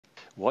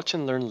Watch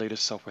and learn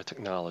latest software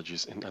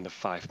technologies in under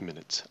 5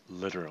 minutes,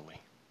 literally.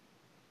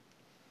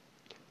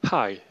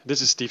 Hi,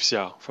 this is Steve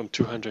Xiao from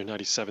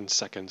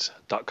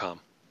 297seconds.com.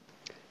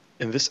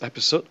 In this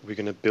episode, we're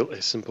going to build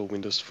a simple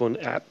Windows Phone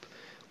app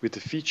with the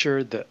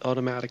feature that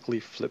automatically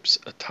flips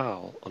a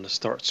tile on the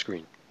start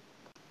screen.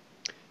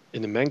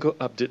 In the Mango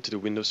update to the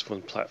Windows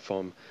Phone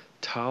platform,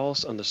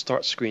 tiles on the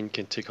start screen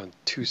can take on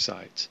two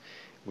sides.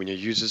 When your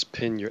users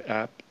pin your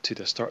app to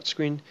the start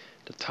screen,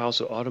 the tiles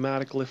will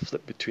automatically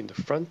flip between the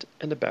front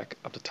and the back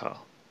of the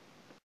tile.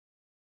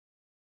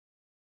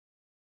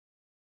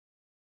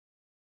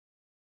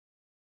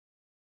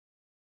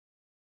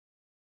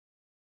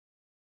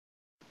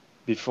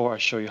 Before I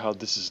show you how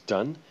this is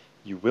done,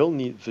 you will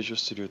need Visual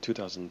Studio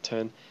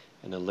 2010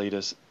 and the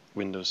latest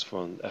Windows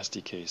Phone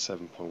SDK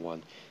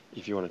 7.1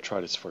 if you want to try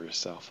this for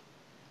yourself.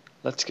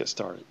 Let's get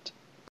started.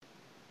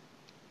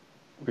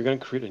 We're going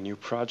to create a new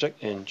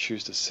project and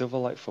choose the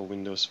Silverlight for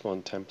Windows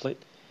Phone template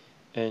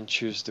and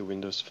choose the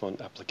Windows Phone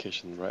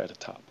application right at the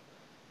top.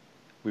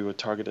 We will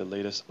target the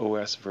latest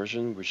OS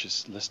version, which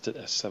is listed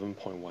as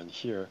 7.1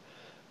 here,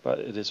 but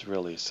it is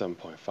really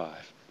 7.5.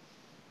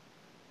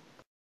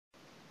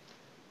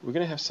 We're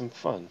going to have some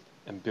fun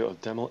and build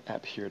a demo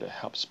app here that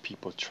helps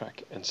people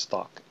track and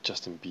stalk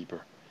Justin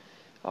Bieber.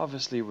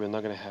 Obviously, we're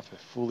not going to have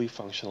a fully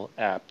functional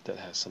app that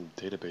has some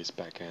database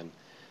backend,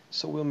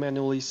 so we'll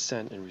manually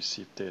send and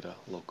receive data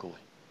locally.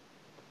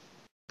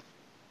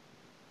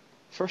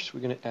 First,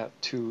 we're going to add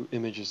two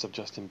images of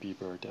Justin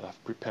Bieber that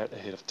I've prepared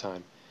ahead of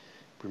time.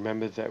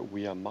 Remember that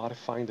we are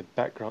modifying the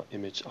background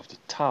image of the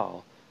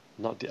tile,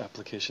 not the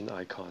application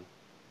icon.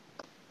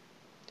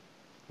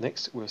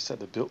 Next, we'll set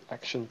the build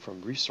action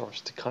from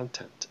resource to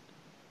content.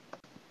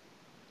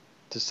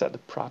 To set the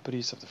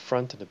properties of the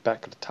front and the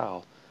back of the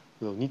tile,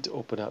 we'll need to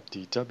open up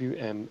the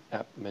wm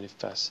app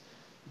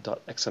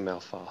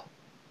manifest.xml file.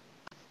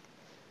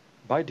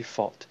 By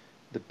default,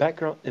 the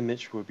background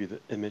image will be the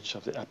image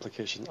of the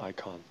application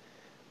icon.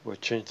 We'll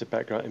change the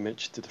background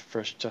image to the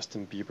first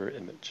Justin Bieber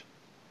image.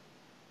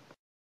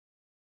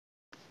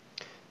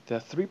 There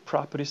are three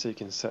properties that you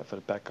can set for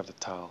the back of the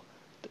tile: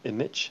 the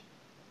image,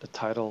 the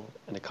title,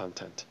 and the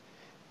content.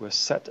 We'll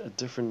set a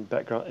different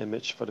background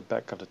image for the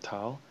back of the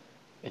tile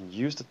and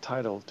use the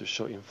title to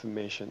show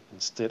information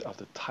instead of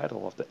the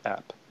title of the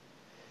app.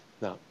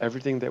 Now,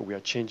 everything that we are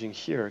changing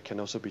here can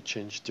also be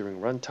changed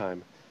during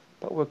runtime,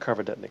 but we'll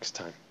cover that next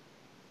time.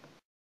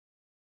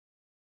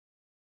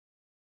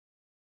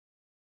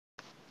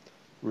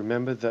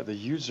 Remember that the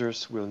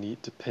users will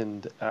need to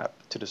pin the app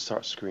to the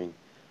start screen.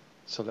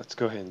 So let's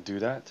go ahead and do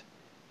that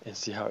and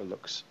see how it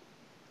looks.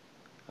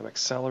 I'm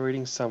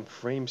accelerating some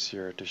frames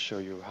here to show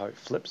you how it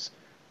flips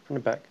from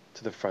the back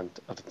to the front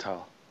of the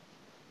tile.